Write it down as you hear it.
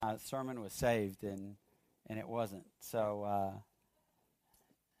my sermon was saved, and it wasn't. So,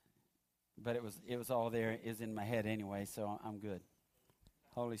 but it was all there. It was in my head anyway, so I'm good.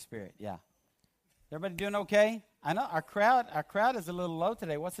 Holy Spirit, yeah. Everybody doing okay? I know our crowd is a little low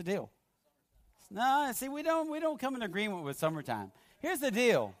today. What's the deal? No, see, we don't come in agreement with summertime. Here's the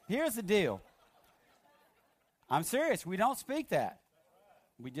deal. I'm serious. We don't speak that.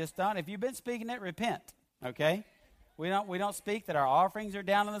 We just don't. If you've been speaking it, repent. Okay? We don't speak that our offerings are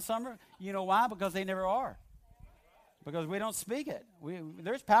down in the summer. You know why? Because they never are. Because we don't speak it.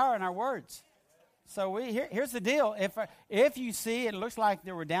 There's power in our words. So here's the deal. If you see it looks like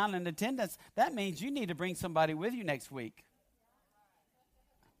they were down in attendance, that means you need to bring somebody with you next week.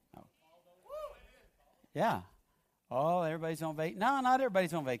 Oh. Yeah. Oh, everybody's on vacation. No, not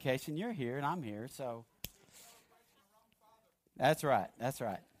everybody's on vacation. You're here and I'm here, so. That's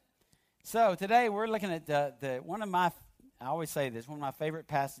right. So today we're looking at I always say this, one of my favorite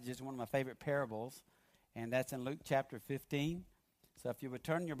passages, one of my favorite parables, and that's in Luke chapter 15. So if you would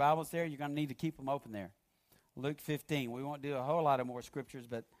turn your Bibles there, you're going to need to keep them open there. Luke 15. We won't do a whole lot of more scriptures,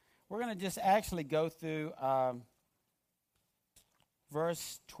 but we're going to just actually go through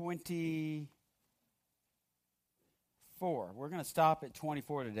verse 24. We're going to stop at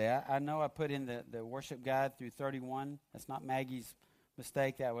 24 today. I know I put in the worship guide through 31. That's not Maggie's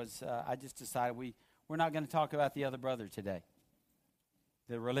mistake. That was I just decided we're not going to talk about the other brother today,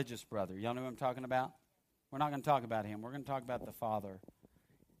 the religious brother. Y'all know who I'm talking about? We're not going to talk about him. We're going to talk about the Father.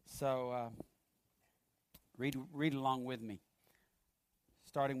 So read along with me,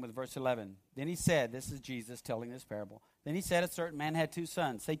 starting with verse 11. Then he said, this is Jesus telling this parable. Then he said, a certain man had 2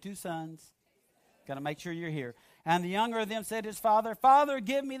 sons. Say 2 sons. Got to make sure you're here. And the younger of them said to his father, Father,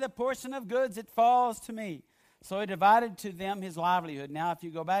 give me the portion of goods that falls to me. So he divided to them his livelihood. Now, if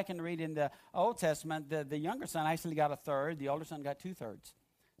you go back and read in the Old Testament, the younger son actually got 1/3. The older son got 2/3.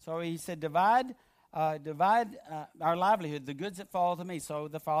 So he said, divide our livelihood, the goods that fall to me. So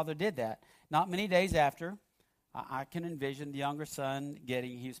the father did that. Not many days after, I can envision the younger son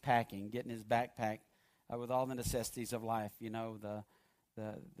getting his backpack with all the necessities of life, the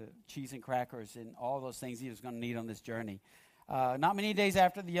cheese and crackers and all those things he was going to need on this journey. Not many days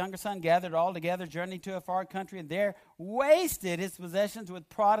after, the younger son gathered all together, journeyed to a far country, and there wasted his possessions with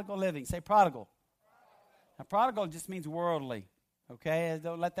prodigal living. Say prodigal. Now, prodigal just means worldly, okay?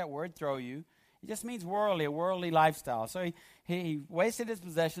 Don't let that word throw you. It just means worldly, a worldly lifestyle. So he wasted his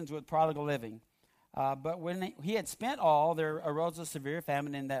possessions with prodigal living. But when he had spent all, there arose a severe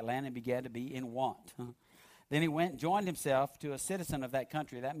famine in that land and began to be in want. Then he went and joined himself to a citizen of that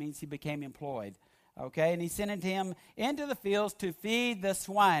country. That means he became employed. Okay, and he sent him into the fields to feed the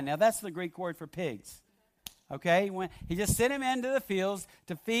swine. Now, that's the Greek word for pigs. Okay, he just sent him into the fields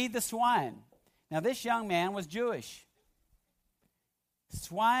to feed the swine. Now, this young man was Jewish.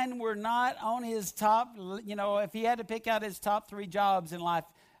 Swine were not on his top, if he had to pick out his top 3 jobs in life,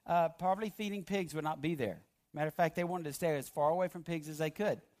 probably feeding pigs would not be there. Matter of fact, they wanted to stay as far away from pigs as they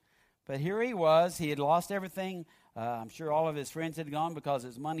could. But here he was. He had lost everything. I'm sure all of his friends had gone because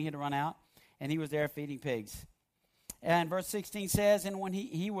his money had run out, and he was there feeding pigs. And verse 16 says, and when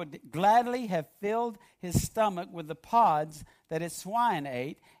he would gladly have filled his stomach with the pods that his swine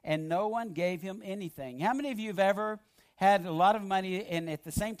ate, and no one gave him anything. How many of you have ever had a lot of money, and at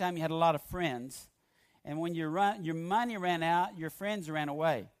the same time you had a lot of friends, and when your money ran out, your friends ran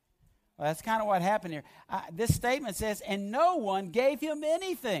away? Well, that's kind of what happened here. This statement says, and no one gave him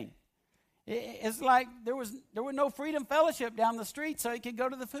anything. It's like there was no Freedom Fellowship down the street so he could go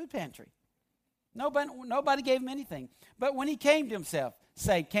to the food pantry. Nobody gave him anything. But when he came to himself,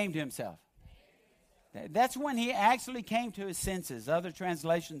 came to himself. That's when he actually came to his senses. Other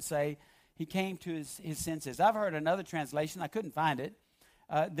translations say he came to his senses. I've heard another translation, I couldn't find it,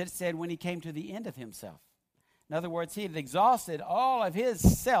 that said when he came to the end of himself. In other words, he had exhausted all of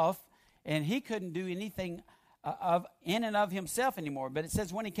his self, and he couldn't do anything in and of himself anymore. But it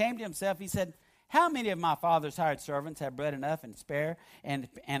says when he came to himself, he said, how many of my father's hired servants have bread enough and spare, and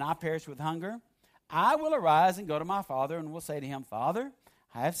I perish with hunger? I will arise and go to my father, and will say to him, Father,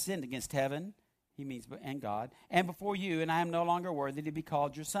 I have sinned against heaven, he means, and God, and before you, and I am no longer worthy to be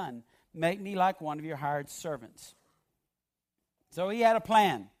called your son. Make me like one of your hired servants. So he had a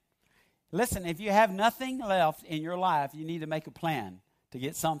plan. Listen, if you have nothing left in your life, you need to make a plan to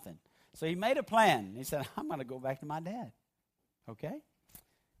get something. So he made a plan. He said, I'm going to go back to my dad. Okay?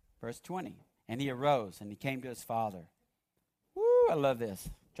 Verse 20. And he arose and he came to his father. Woo, I love this.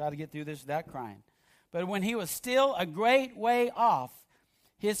 Try to get through this without crying. But when he was still a great way off,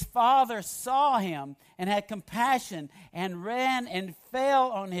 his father saw him and had compassion and ran and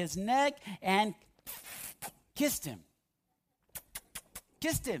fell on his neck and kissed him.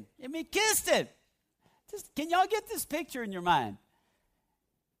 Kissed him. I mean, kissed him. Just, can y'all get this picture in your mind?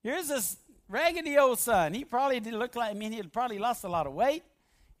 Here's this raggedy old son. He probably didn't look like, he had probably lost a lot of weight.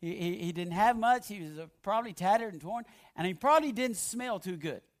 He didn't have much. He was probably tattered and torn. And he probably didn't smell too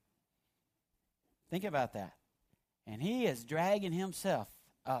good. Think about that. And he is dragging himself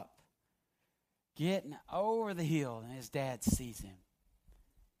up, getting over the hill, and his dad sees him.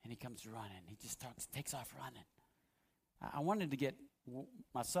 And he comes running. He just takes off running. I wanted to get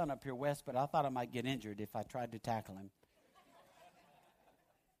my son up here west, but I thought I might get injured if I tried to tackle him.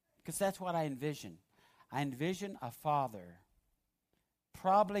 Because that's what I envision. I envision a father,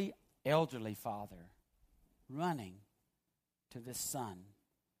 probably elderly father, running to this son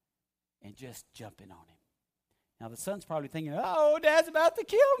and just jumping on him. Now the son's probably thinking, oh, Dad's about to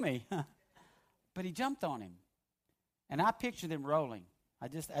kill me. But he jumped on him. And I picture them rolling. I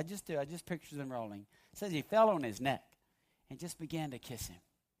just picture them rolling. It says he fell on his neck and just began to kiss him.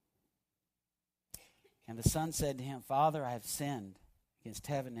 And the son said to him, Father, I have sinned against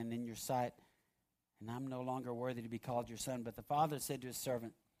heaven and in your sight, and I'm no longer worthy to be called your son. But the father said to his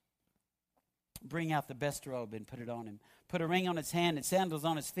servant, bring out the best robe and put it on him. Put a ring on his hand and sandals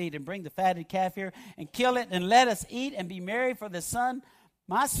on his feet, and bring the fatted calf here and kill it, and let us eat and be merry. For the son,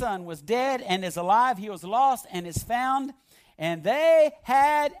 my son, was dead and is alive. He was lost and is found. And they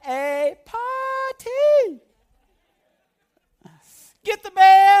had a party. Get the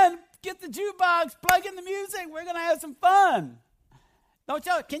band, get the jukebox, plug in the music. We're going to have some fun. Don't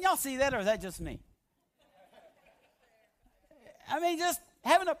y'all? Can y'all see that, or is that just me? I mean, just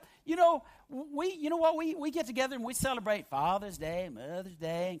having a, we get together and we celebrate Father's Day, Mother's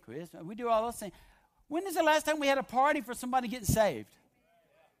Day, and Christmas. We do all those things. When is the last time we had a party for somebody getting saved?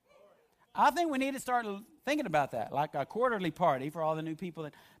 I think we need to start thinking about that, like a quarterly party for all the new people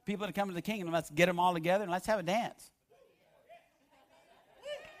that come to the kingdom. Let's get them all together and let's have a dance.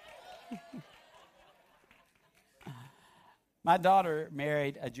 My daughter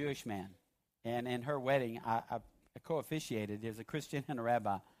married a Jewish man, and in her wedding, I co-officiated. There's a Christian and a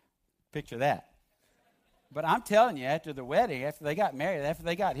rabbi. Picture that. But I'm telling you, after the wedding, after they got married, after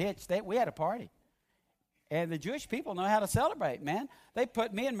they got hitched, we had a party. And the Jewish people know how to celebrate, man. They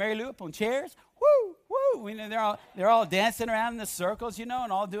put me and Mary Lou up on chairs. Woo, woo. You know, they're all dancing around in the circles, and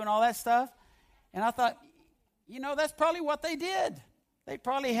all doing all that stuff. And I thought, that's probably what they did. They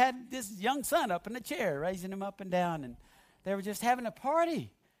probably had this young son up in the chair, raising him up and down, and they were just having a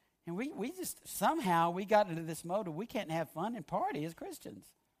party. And we just, somehow, we got into this mode of we can't have fun and party as Christians.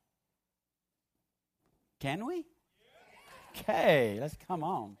 Can we? Okay, let's come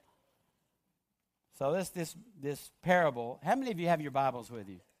on. So this parable, how many of you have your Bibles with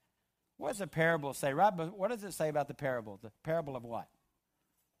you? What does the parable say? What does it say about the parable? The parable of what?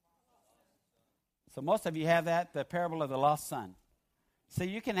 So most of you have that, the parable of the lost son. So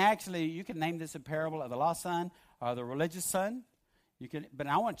you can name this a parable of the lost son or the religious son. But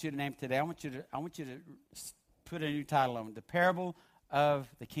I want you to name it today. I want you to put a new title on it, the parable of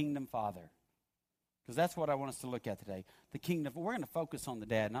the kingdom father. Because that's what I want us to look at today. The kingdom. We're going to focus on the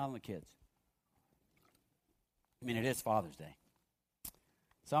dad, not on the kids. I mean, it is Father's Day.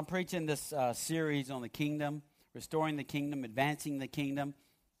 So I'm preaching this series on the kingdom, restoring the kingdom, advancing the kingdom.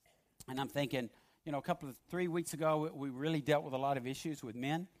 And I'm thinking, 3 weeks ago, we really dealt with a lot of issues with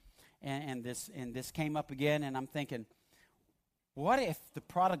men. And this came up again, and I'm thinking, what if the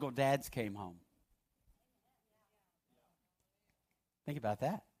prodigal dads came home? Think about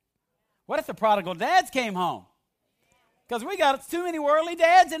that. What if the prodigal dads came home? Because we got too many worldly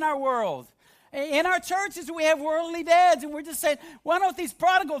dads in our world. In our churches, we have worldly dads, and we're just saying, why don't these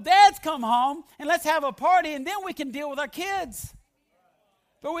prodigal dads come home, and let's have a party, and then we can deal with our kids.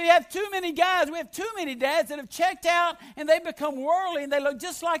 But we have too many guys, we have too many dads that have checked out, and they become worldly, and they look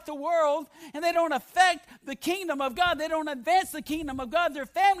just like the world, and they don't affect the kingdom of God. They don't advance the kingdom of God. Their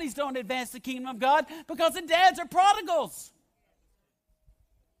families don't advance the kingdom of God because the dads are prodigals.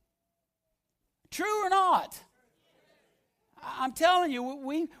 True or not? I'm telling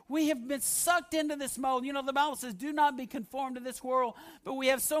you, we have been sucked into this mode. The Bible says, do not be conformed to this world. But we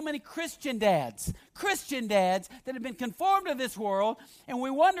have so many Christian dads that have been conformed to this world, and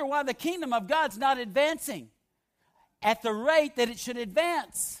we wonder why the kingdom of God's not advancing at the rate that it should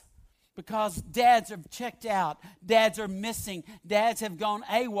advance. Because dads are checked out, dads are missing, dads have gone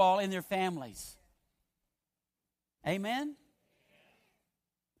AWOL in their families. Amen?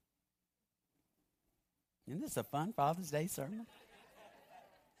 Isn't this a fun Father's Day sermon?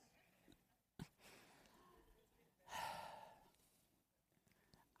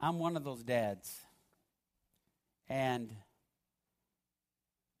 I'm one of those dads. And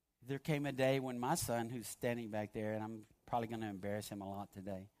there came a day when my son, who's standing back there, and I'm probably going to embarrass him a lot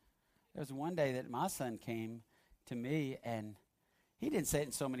today. There was one day that my son came to me, and he didn't say it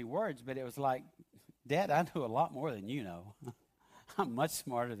in so many words, but it was like, Dad, I know a lot more than you know. I'm much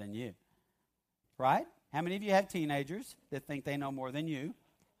smarter than you. Right? How many of you have teenagers that think they know more than you?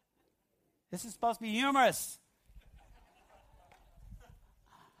 This is supposed to be humorous.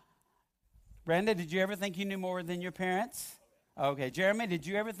 Brenda, did you ever think you knew more than your parents? Okay. Jeremy, did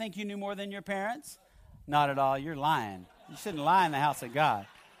you ever think you knew more than your parents? Not at all. You're lying. You shouldn't lie in the house of God.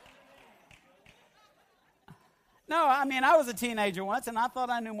 No, I mean, I was a teenager once, and I thought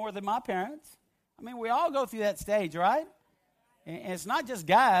I knew more than my parents. I mean, we all go through that stage, right? And it's not just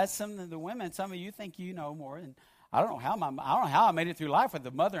guys. Some of the women, some of you think you know more. And I don't know how I made it through life with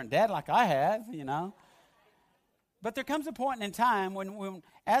a mother and dad like I have, you know. But there comes a point in time when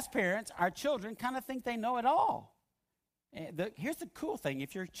as parents, our children kind of think they know it all. Here's the cool thing.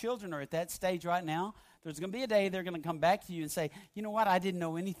 If your children are at that stage right now, there's going to be a day they're going to come back to you and say, you know what, I didn't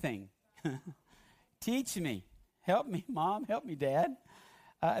know anything. Teach me. Help me, Mom. Help me, Dad.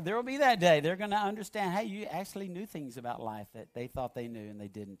 There will be that day. They're going to understand, hey, you actually knew things about life that they thought they knew and they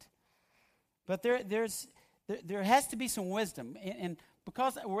didn't. But there has to be some wisdom. And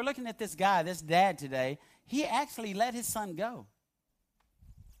because we're looking at this guy, this dad today, he actually let his son go.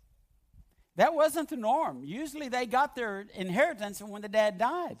 That wasn't the norm. Usually they got their inheritance when the dad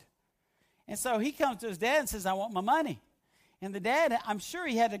died. And so he comes to his dad and says, I want my money. And the dad, I'm sure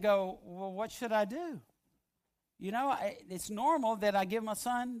he had to go, well, what should I do? You know, it's normal that I give my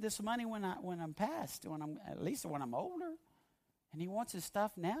son this money when I'm past, at least when I'm older. And he wants his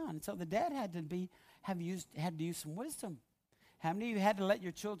stuff now. And so the dad had to use some wisdom. How many of you had to let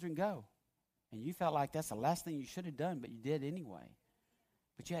your children go? And you felt like that's the last thing you should have done, but you did anyway.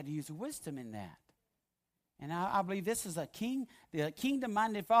 But you had to use wisdom in that. And I believe this is the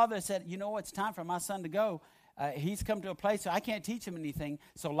kingdom-minded father said, you know what, it's time for my son to go. He's come to a place where I can't teach him anything,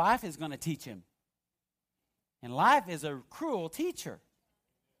 so life is going to teach him. And life is a cruel teacher.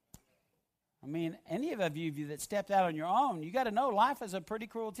 I mean, any of you that stepped out on your own, you got to know life is a pretty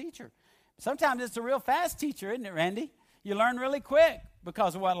cruel teacher. Sometimes it's a real fast teacher, isn't it, Randy? You learn really quick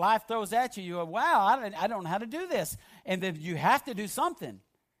because of what life throws at you. You go, wow, I don't know how to do this. And then you have to do something.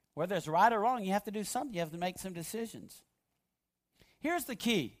 Whether it's right or wrong, you have to do something. You have to make some decisions. Here's the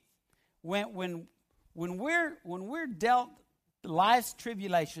key. When we're dealt life's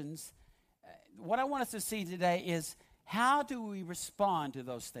tribulations, what I want us to see today is how do we respond to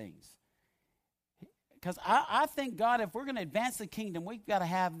those things? Because I think, God, if we're going to advance the kingdom, we've got to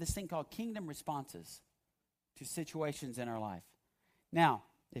have this thing called kingdom responses to situations in our life. Now,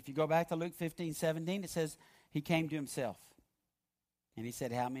 if you go back to Luke 15:17, it says, he came to himself. And he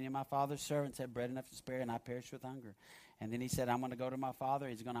said, how many of my father's servants have bread enough to spare, and I perish with hunger? And then he said, I'm going to go to my father.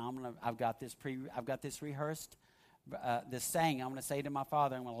 I've got this rehearsed. This saying I'm going to say to my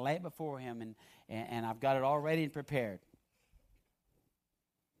father, I'm going to lay it before him, and I've got it all ready and prepared.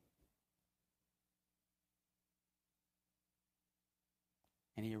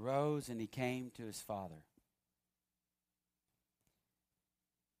 And he arose and he came to his father.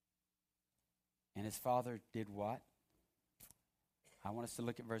 And his father did what? I want us to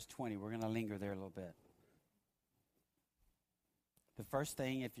look at verse 20. We're going to linger there a little bit. The first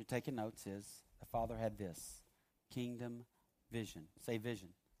thing, if you're taking notes, is the father had this. Kingdom vision. Say vision.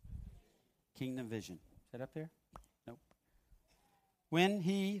 Kingdom vision. Is that up there? Nope. When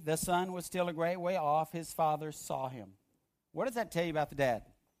he, the son, was still a great way off, his father saw him. What does that tell you about the dad?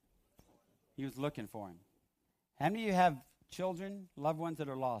 He was looking for him. How many of you have children, loved ones that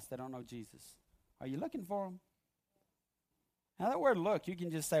are lost, that don't know Jesus? Are you looking for them? Now that word look, you can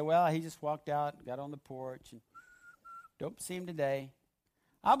just say, well, he just walked out, got on the porch, and don't see him today.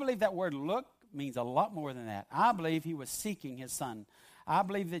 I believe that word look means a lot more than that. I believe he was seeking his son. I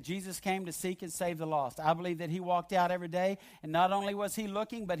believe that Jesus came to seek and save the lost. I believe that he walked out every day, and not only was he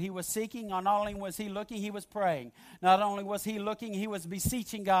looking, but he was seeking. Not only was he looking, he was praying. Not only was he looking, he was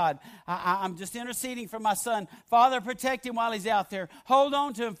beseeching God. I'm just interceding for my son. Father, protect him while he's out there. Hold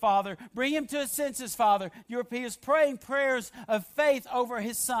on to him, Father. Bring him to his senses, Father. He was praying prayers of faith over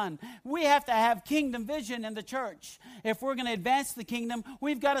his son. We have to have kingdom vision in the church. If we're going to advance the kingdom,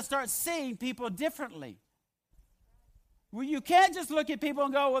 we've got to start seeing people differently. Well, you can't just look at people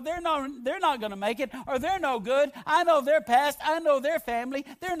and go, well, they're not going to make it, or they're no good. I know their past. I know their family.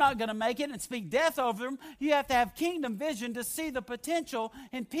 They're not going to make it, and speak death over them. You have to have kingdom vision to see the potential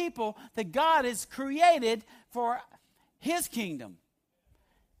in people that God has created for his kingdom.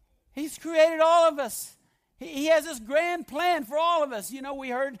 He's created all of us. He has this grand plan for all of us. You know, we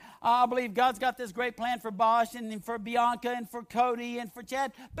heard, I believe God's got this great plan for Bosch and for Bianca and for Cody and for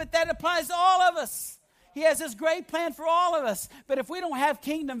Chad, but that applies to all of us. He has this great plan for all of us. But if we don't have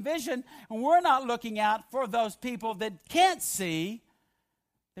kingdom vision and we're not looking out for those people that can't see,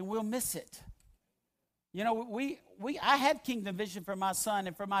 then we'll miss it. You know, I had kingdom vision for my son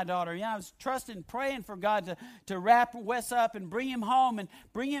and for my daughter. You know, I was trusting, praying for God to wrap Wes up and bring him home and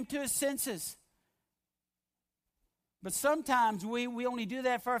bring him to his senses. But sometimes we only do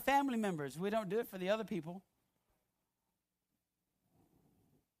that for our family members. We don't do it for the other people.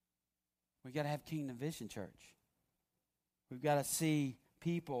 We've got to have kingdom vision, church. We've got to see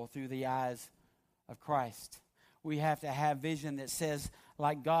people through the eyes of Christ. We have to have vision that says,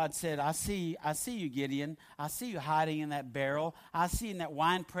 like God said, I see you, Gideon. I see you hiding in that barrel. I see you in that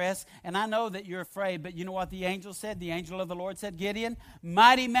wine press, and I know that you're afraid. But you know what the angel said? The angel of the Lord said, Gideon,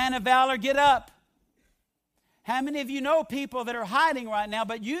 mighty man of valor, get up. How many of you know people that are hiding right now,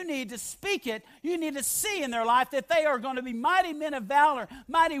 but you need to speak it. You need to see in their life that they are going to be mighty men of valor,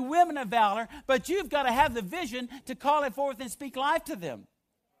 mighty women of valor, but you've got to have the vision to call it forth and speak life to them.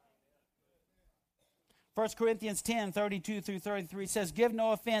 1 Corinthians 10, 32 through 33 says, give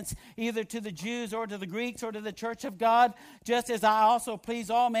no offense either to the Jews or to the Greeks or to the church of God, just as I also please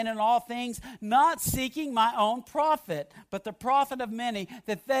all men in all things, not seeking my own profit, but the profit of many,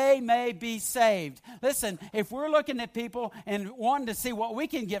 that they may be saved. Listen, if we're looking at people and wanting to see what we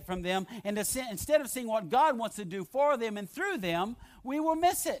can get from them, and instead of seeing what God wants to do for them and through them, we will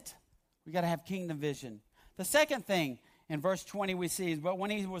miss it. We've got to have kingdom vision. The second thing, in verse 20 we see, but when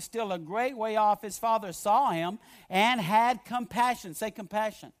he was still a great way off, his father saw him and had compassion. Say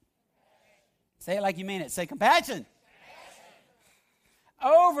compassion. Say it like you mean it. Say compassion.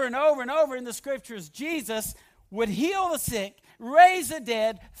 Over and over and over in the scriptures, Jesus would heal the sick, raise the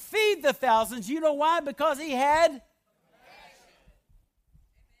dead, feed the thousands. You know why? Because he had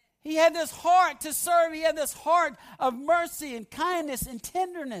this heart to serve. He had this heart of mercy and kindness and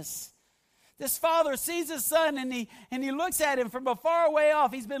tenderness. This father sees his son and he looks at him from a far way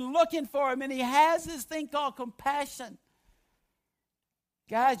off. He's been looking for him and he has this thing called compassion.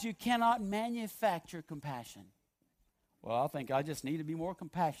 Guys, you cannot manufacture compassion. Well, I think I just need to be more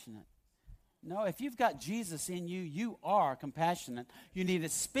compassionate. No, if you've got Jesus in you, you are compassionate. You need to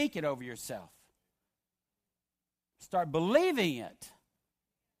speak it over yourself. Start believing it.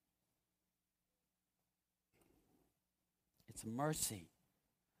 It's mercy.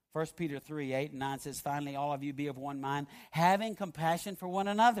 1 Peter 3, 8 and 9 says, finally, all of you be of one mind, having compassion for one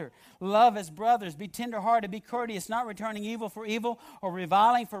another. Love as brothers. Be tenderhearted. Be courteous, not returning evil for evil or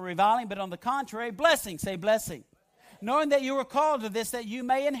reviling for reviling, but on the contrary, blessing. Say blessing. Knowing that you were called to this, that you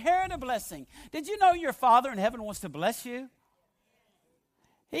may inherit a blessing. Did you know your Father in heaven wants to bless you?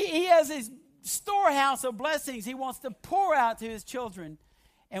 He has his storehouse of blessings he wants to pour out to his children.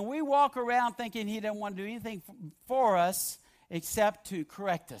 And we walk around thinking he doesn't want to do anything for us except to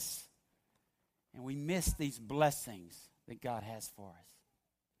correct us. And we miss these blessings that God has for us.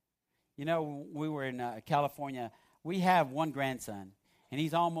 You know, we were in California. We have one grandson, and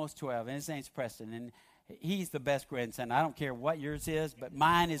he's almost 12, and his name's Preston. And he's the best grandson. I don't care what yours is, but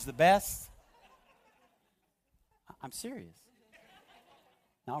mine is the best. I'm serious.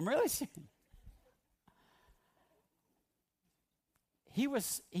 No, I'm really serious. He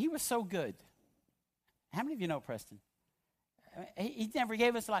was so good. How many of you know Preston? He never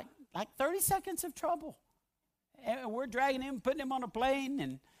gave us like 30 seconds of trouble. And we're dragging him, putting him on a plane,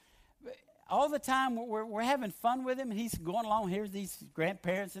 and all the time we're having fun with him, and he's going along. Here's these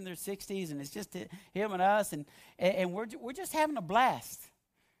grandparents in their 60s, and it's just him and us, and we're just having a blast.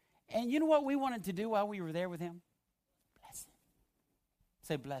 And you know what we wanted to do while we were there with him? Bless him.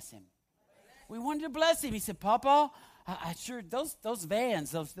 Say, bless him. We wanted to bless him. He said, Papa, I sure, those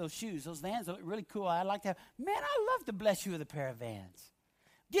Vans, those shoes, those Vans look really cool. I'd like to have, man, I'd love to bless you with a pair of Vans.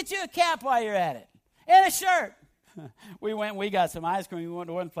 Get you a cap while you're at it. And a shirt. We got some ice cream. We went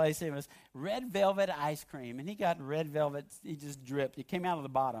to one place. It was red velvet ice cream. And he got red velvet. He just dripped. It came out of the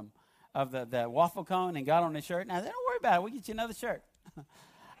bottom of the waffle cone and got on his shirt. And I said, don't worry about it. We'll get you another shirt.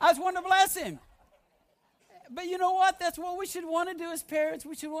 I just wanted to bless him. But you know what? That's what we should want to do as parents.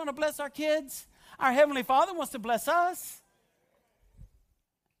 We should want to bless our kids. Our Heavenly Father wants to bless us.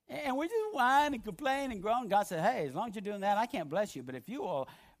 And we just whine and complain and groan. God said, hey, as long as you're doing that, I can't bless you. But if you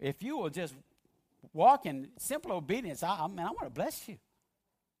will just walk in simple obedience, I want to bless you.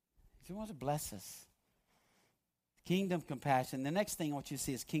 He wants to bless us. Kingdom compassion. The next thing I want you to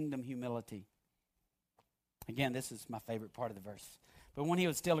see is kingdom humility. Again, this is my favorite part of the verse. But when he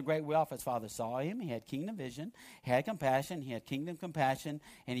was still a great way off, his father saw him. He had kingdom vision, had compassion. He had kingdom compassion,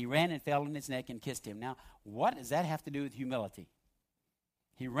 and he ran and fell on his neck and kissed him. Now, what does that have to do with humility?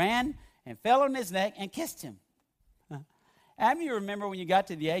 He ran and fell on his neck and kissed him. How many of you remember when you got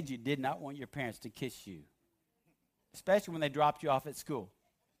to the age you did not want your parents to kiss you? Especially when they dropped you off at school.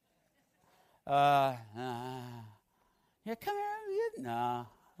 Yeah, come here. No,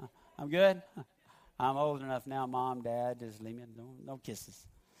 I'm good. I'm old enough now, Mom, Dad, just leave me, no kisses.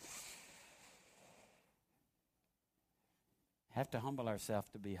 Have to humble ourselves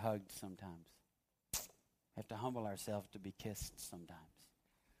to be hugged sometimes. Have to humble ourselves to be kissed sometimes.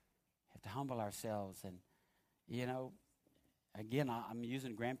 Have to humble ourselves. And, you know, again, I'm using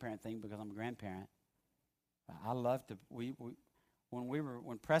the grandparent thing because I'm a grandparent. I love to,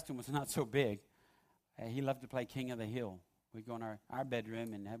 when Preston was not so big, he loved to play King of the Hill. We'd go in our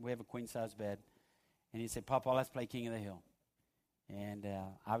bedroom, and we have a queen-size bed. And he'd say, Papa, let's play King of the Hill. And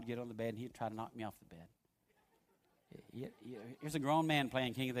I would get on the bed, and he'd try to knock me off the bed. Here's a grown man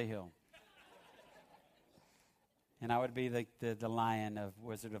playing King of the Hill. And I would be the lion of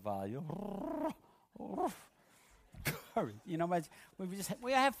Wizard of Oz. You know,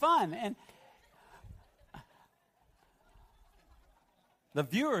 we have fun. And the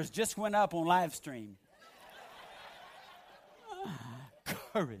viewers just went up on live stream.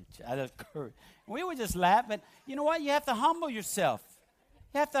 Courage. Courage. We would just laugh, but you know what? You have to humble yourself.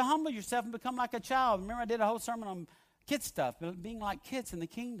 You have to humble yourself and become like a child. Remember, I did a whole sermon on kid stuff, being like kids in the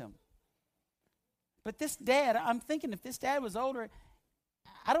kingdom. But this dad, I'm thinking if this dad was older,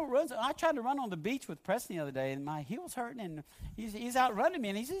 I don't run. I tried to run on the beach with Preston the other day, and my heel's hurting, and he's outrunning me,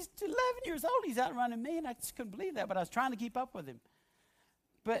 and he's 11 years old. He's outrunning me, and I just couldn't believe that, but I was trying to keep up with him.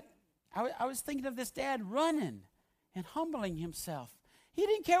 But I was thinking of this dad running and humbling himself. He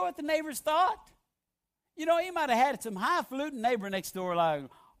didn't care what the neighbors thought. You know, he might have had some highfalutin neighbor next door like,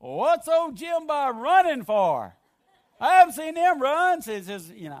 what's old Jim Bob running for? I haven't seen him run since,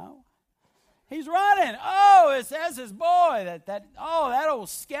 you know. He's running. Oh, that's his boy. That old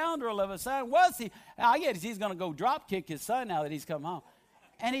scoundrel of a son. I guess he's going to go drop kick his son now that he's come home.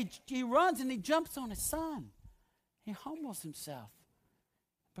 And he runs and he jumps on his son. He humbles himself.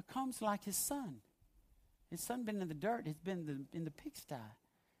 Becomes like his son. His son been in the dirt. He's been in the pigsty.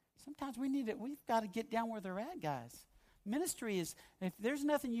 Sometimes we've got to get down where they're at, guys. Ministry is, if there's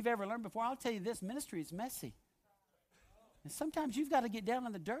nothing you've ever learned before, I'll tell you this, ministry is messy. And sometimes you've got to get down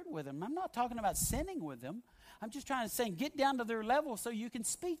in the dirt with them. I'm not talking about sinning with them. I'm just trying to say get down to their level so you can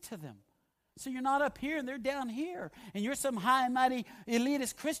speak to them. So you're not up here and they're down here. And you're some high and mighty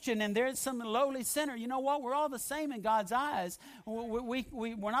elitist Christian and they're some lowly sinner. You know what? We're all the same in God's eyes.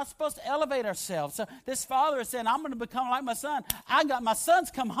 We're not supposed to elevate ourselves. So this father is saying, I'm going to become like my son. My son's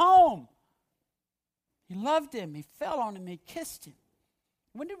come home. He loved him. He fell on him. He kissed him.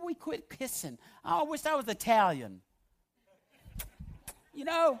 When did we quit kissing? I wish I was Italian. You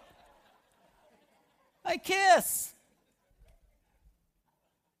know, I kiss.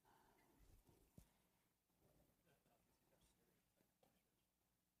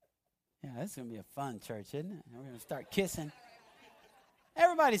 Yeah, this is going to be a fun church, isn't it? We're going to start kissing.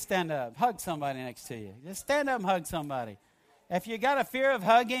 Everybody stand up. Hug somebody next to you. Just stand up and hug somebody. If you got a fear of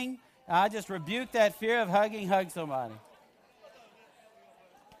hugging, I just rebuke that fear of hugging. Hug somebody.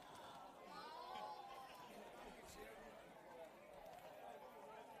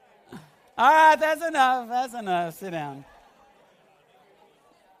 All right, that's enough. That's enough. Sit down.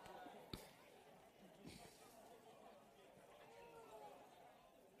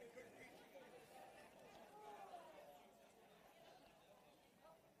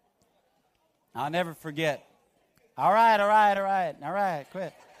 I'll never forget. All right,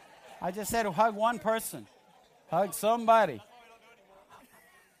 quit. I just said hug one person. Hug somebody.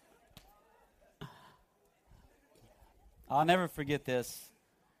 I'll never forget this.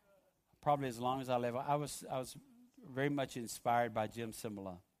 Probably as long as I live. I was very much inspired by Jim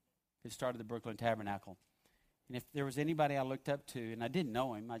Cymbala, who started the Brooklyn Tabernacle. And if there was anybody I looked up to, and I didn't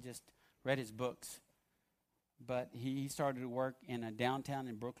know him, I just read his books. But he started to work in a downtown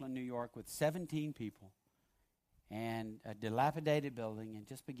in Brooklyn, New York with 17 people and a dilapidated building and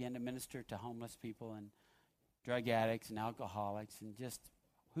just began to minister to homeless people and drug addicts and alcoholics and just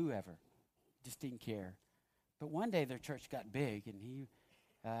whoever. Just didn't care. But one day their church got big and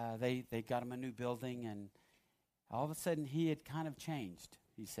they got him a new building, and all of a sudden he had kind of changed,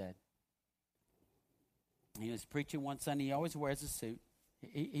 he said. He was preaching one Sunday. He always wears a suit.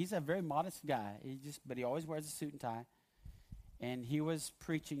 He's a very modest guy, but he always wears a suit and tie. And he was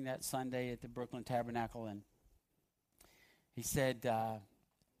preaching that Sunday at the Brooklyn Tabernacle, and he said,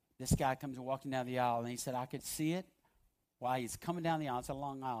 this guy comes walking down the aisle, and he said, I could see it while he's coming down the aisle. It's a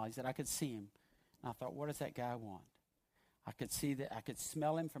long aisle. He said, I could see him. And I thought, what does that guy want? I could see that. I could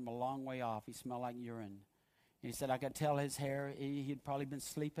smell him from a long way off. He smelled like urine. And he said, I could tell his hair. He'd probably been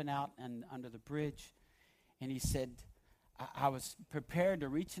sleeping out and under the bridge. And he said, I was prepared to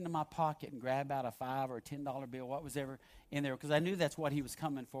reach into my pocket and grab out a $5 or $10 bill, what was ever in there, because I knew that's what he was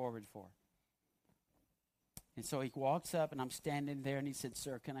coming forward for. And so he walks up, and I'm standing there, and he said,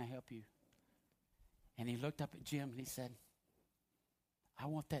 sir, can I help you? And he looked up at Jim, and he said, I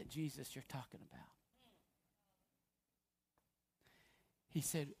want that Jesus you're talking about. He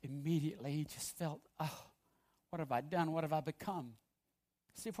said immediately he just felt, oh, what have I done? What have I become?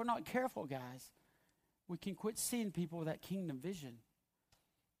 See, if we're not careful, guys, we can quit seeing people with that kingdom vision.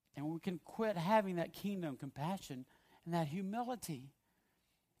 And we can quit having that kingdom compassion and that humility.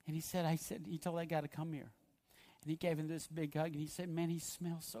 And he told that guy to come here. And he gave him this big hug, and he said, man, he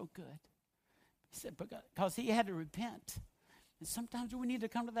smells so good. He said, because he had to repent. And sometimes we need to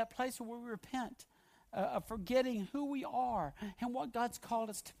come to that place where we repent of forgetting who we are and what God's called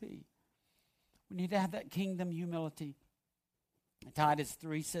us to be. We need to have that kingdom humility. Titus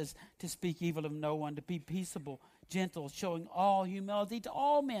 3 says to speak evil of no one, to be peaceable, gentle, showing all humility to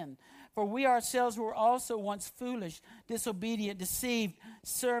all men. For we ourselves were also once foolish, disobedient, deceived,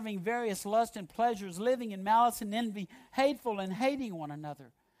 serving various lusts and pleasures, living in malice and envy, hateful and hating one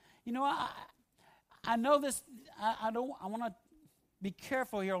another. You know, I know this. I want to be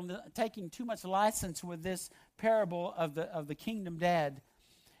careful here on taking too much license with this parable of the kingdom dad,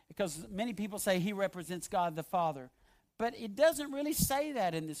 because many people say he represents God the Father. But it doesn't really say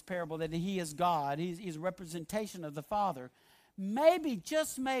that in this parable, that he is God. He's a representation of the Father. Maybe,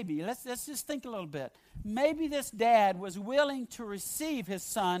 just maybe, let's just think a little bit. Maybe this dad was willing to receive his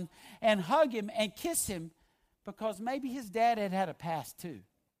son and hug him and kiss him because maybe his dad had a past too.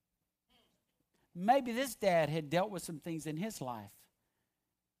 Maybe this dad had dealt with some things in his life.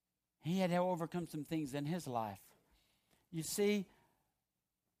 He had to overcome some things in his life. You see,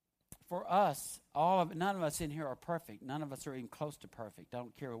 for us, none of us in here are perfect. None of us are even close to perfect. I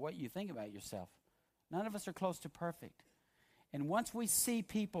don't care what you think about yourself. None of us are close to perfect. And once we see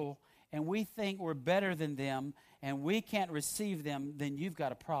people and we think we're better than them and we can't receive them, then you've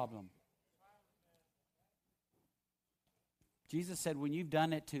got a problem. Jesus said, when you've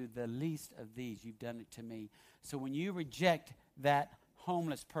done it to the least of these, you've done it to me. So when you reject that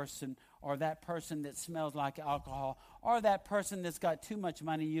homeless person or that person that smells like alcohol or that person that's got too much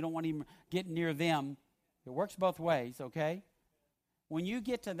money, you don't want to even get near them. It works both ways, okay? When you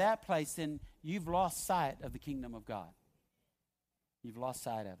get to that place, then you've lost sight of the kingdom of God. You've lost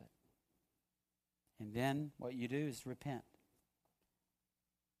sight of it. And then what you do is repent.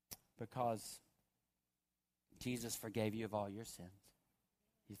 Because Jesus forgave you of all your sins.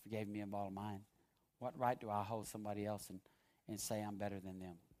 He forgave me of all of mine. What right do I hold somebody else and say I'm better than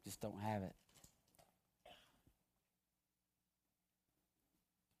them? Just don't have it.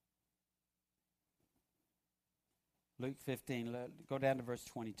 Luke 15, go down to verse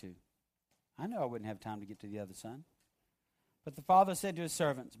 22. I know I wouldn't have time to get to the other son. But the father said to his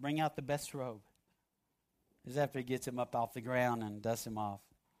servants, bring out the best robe. This is after he gets him up off the ground and dusts him off.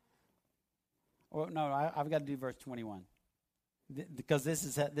 Oh, no, I've got to do verse 21. Because this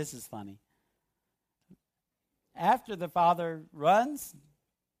is funny. After the father runs,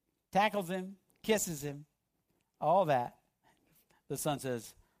 tackles him, kisses him, all that, the son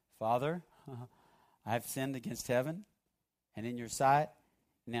says, Father, I have sinned against heaven and in your sight,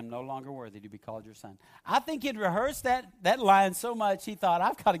 and am no longer worthy to be called your son. I think he'd rehearsed that line so much, he thought,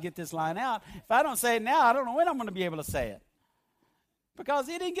 I've got to get this line out. If I don't say it now, I don't know when I'm going to be able to say it. Because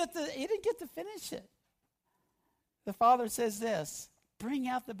he didn't get to finish it. The father says this, bring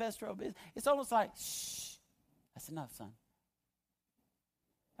out the best robe. It's almost like, shh, that's enough, son.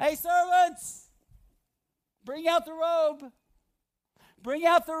 Hey, servants, bring out the robe. Bring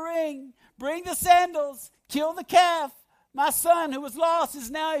out the ring. Bring the sandals. Kill the calf. My son who was lost is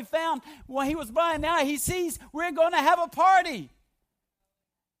now he found. When he was blind, now he sees. We're going to have a party.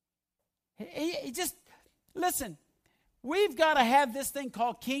 He just, listen, we've got to have this thing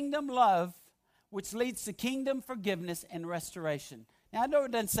called kingdom love, which leads to kingdom forgiveness and restoration. Now, I know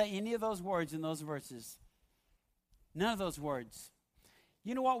it doesn't say any of those words in those verses. None of those words.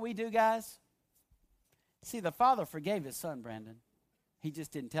 You know what we do, guys? See, the father forgave his son, Brandon. He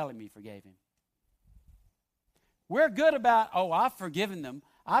just didn't tell him he forgave him. We're good about, I've forgiven them.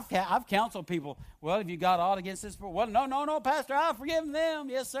 I've counseled people. Well, have you got aught against this? Well, no, Pastor, I've forgiven them.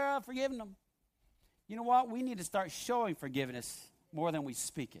 Yes, sir, I've forgiven them. You know what? We need to start showing forgiveness more than we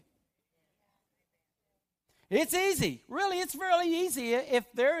speak it. It's easy. Really, it's really easy. If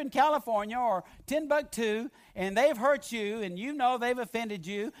they're in California or Timbuktu and they've hurt you and you know they've offended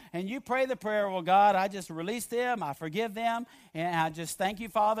you and you pray the prayer, well, God, I just release them. I forgive them. And I just thank you,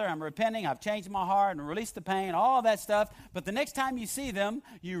 Father. I'm repenting. I've changed my heart and released the pain, all that stuff. But the next time you see them,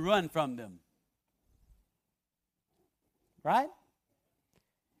 you run from them. Right?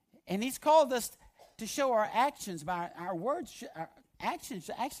 And he's called us to show our actions by our words. Our actions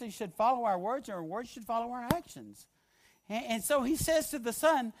actually should follow our words, or our words should follow our actions. And so he says to the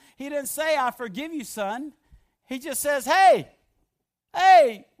son, he didn't say, I forgive you, son. He just says, hey,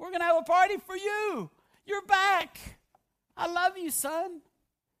 we're going to have a party for you. You're back. I love you, son.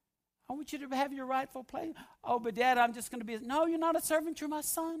 I want you to have your rightful place. Oh, but Dad, I'm just going to be. No, you're not a servant. You're my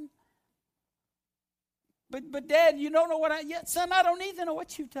son. But Dad, you don't know what son, I don't need to know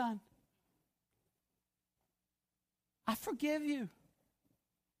what you've done. I forgive you.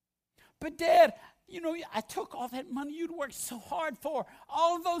 But Dad, I took all that money you'd worked so hard for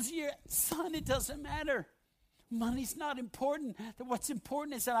all of those years. Son, it doesn't matter. Money's not important. What's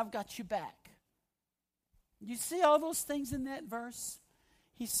important is that I've got you back. You see all those things in that verse?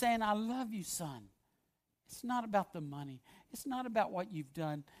 He's saying, I love you, son. It's not about the money. It's not about what you've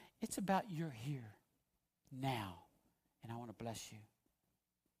done. It's about you're here now, and I want to bless you.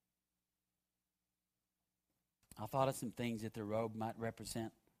 I thought of some things that the robe might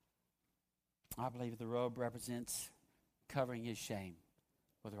represent. I believe the robe represents covering his shame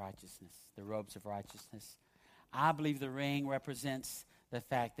with righteousness, the robes of righteousness. I believe the ring represents the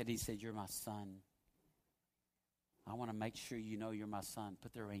fact that he said, you're my son. I want to make sure you know you're my son.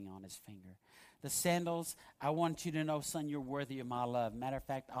 Put the ring on his finger. The sandals, I want you to know, son, you're worthy of my love. Matter of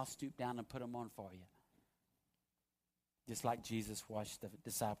fact, I'll stoop down and put them on for you. Just like Jesus washed the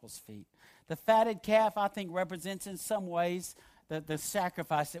disciples' feet. The fatted calf, I think, represents in some ways the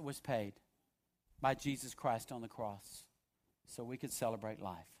sacrifice that was paid by Jesus Christ on the cross so we could celebrate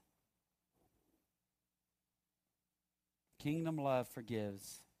life. Kingdom love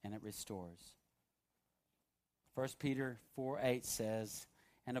forgives and it restores. 1 Peter 4:8 says,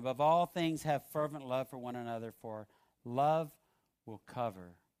 and above all things have fervent love for one another, for love will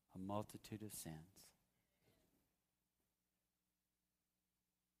cover a multitude of sins.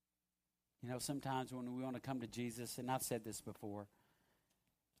 Sometimes when we want to come to Jesus, and I've said this before,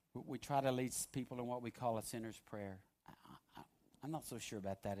 we try to lead people in what we call a sinner's prayer. I'm not so sure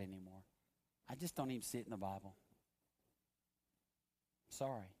about that anymore. I just don't even see it in the Bible.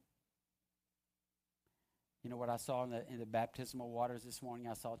 Sorry. You know what I saw in the baptismal waters this morning?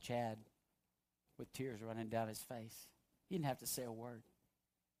 I saw Chad with tears running down his face. He didn't have to say a word.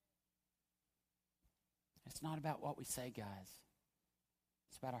 It's not about what we say, guys.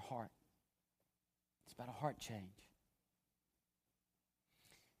 It's about our heart. It's about a heart change.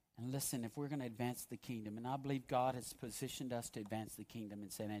 And listen, if we're going to advance the kingdom, and I believe God has positioned us to advance the kingdom in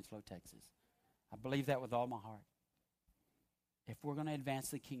San Angelo, Texas. I believe that with all my heart. If we're going to advance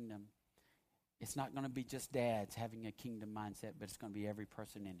the kingdom, it's not going to be just dads having a kingdom mindset, but it's going to be every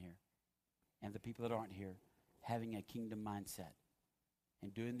person in here. And the people that aren't here having a kingdom mindset.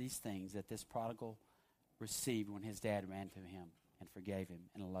 And doing these things that this prodigal received when his dad ran to him and forgave him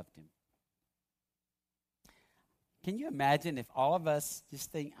and loved him. Can you imagine if all of us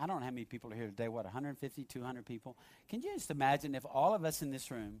just think, I don't know how many people are here today, 150, 200 people? Can you just imagine if all of us in this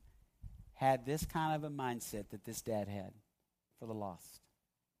room had this kind of a mindset that this dad had for the lost?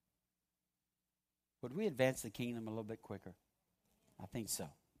 Would we advance the kingdom a little bit quicker? I think so.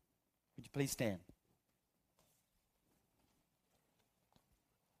 Would you please stand?